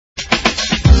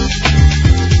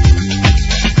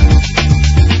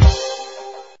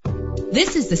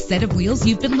the set of wheels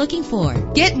you've been looking for.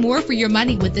 Get more for your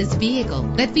money with this vehicle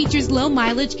that features low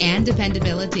mileage and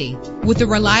dependability. With a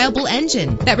reliable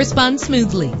engine that responds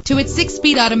smoothly to its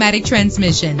 6-speed automatic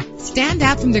transmission. Stand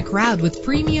out from the crowd with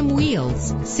premium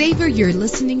wheels. Savor your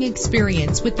listening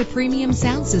experience with the premium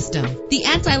sound system. The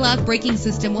anti-lock braking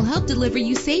system will help deliver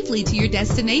you safely to your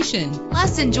destination.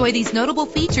 Plus, enjoy these notable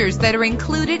features that are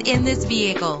included in this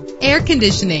vehicle: air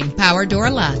conditioning, power door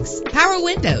locks, power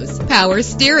windows, power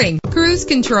steering, cruise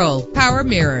control, power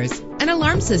mirrors, an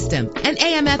alarm system, an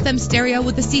AM/FM stereo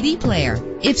with a CD player.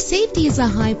 If safety is a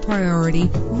high priority,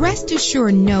 rest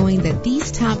assured knowing that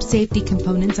these top safety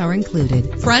components are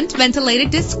included: front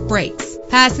ventilated disc brakes,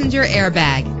 passenger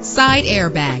airbag, side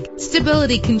airbag,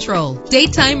 stability control,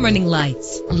 daytime running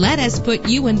lights. Let us put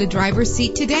you in the driver's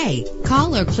seat today.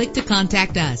 Call or click to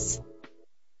contact us.